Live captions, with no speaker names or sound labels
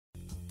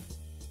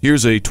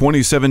Here's a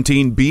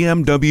 2017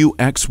 BMW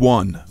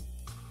X1.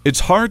 It's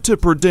hard to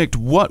predict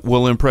what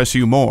will impress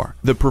you more.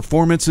 The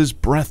performance is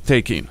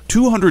breathtaking.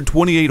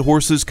 228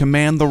 horses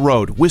command the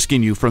road,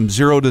 whisking you from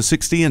 0 to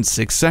 60 in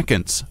 6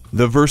 seconds.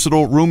 The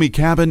versatile, roomy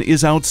cabin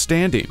is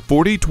outstanding.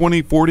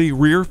 40-20-40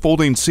 rear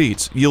folding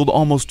seats yield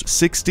almost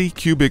 60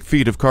 cubic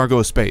feet of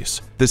cargo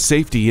space. The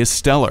safety is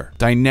stellar.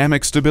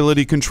 Dynamic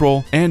stability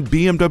control and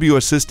BMW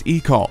Assist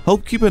eCall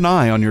help keep an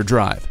eye on your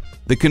drive.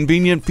 The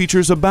convenient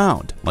features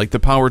abound, like the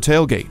power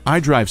tailgate,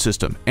 iDrive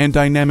system, and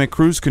dynamic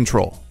cruise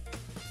control.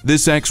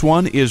 This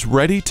X1 is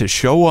ready to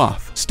show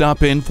off.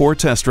 Stop in for a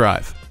test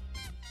drive.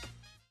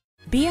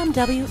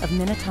 BMW of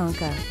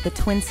Minnetonka, the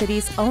Twin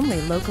Cities'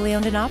 only locally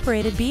owned and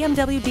operated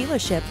BMW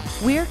dealership.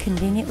 We're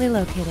conveniently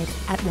located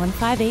at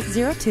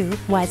 15802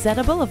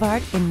 Wayzata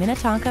Boulevard in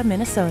Minnetonka,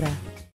 Minnesota.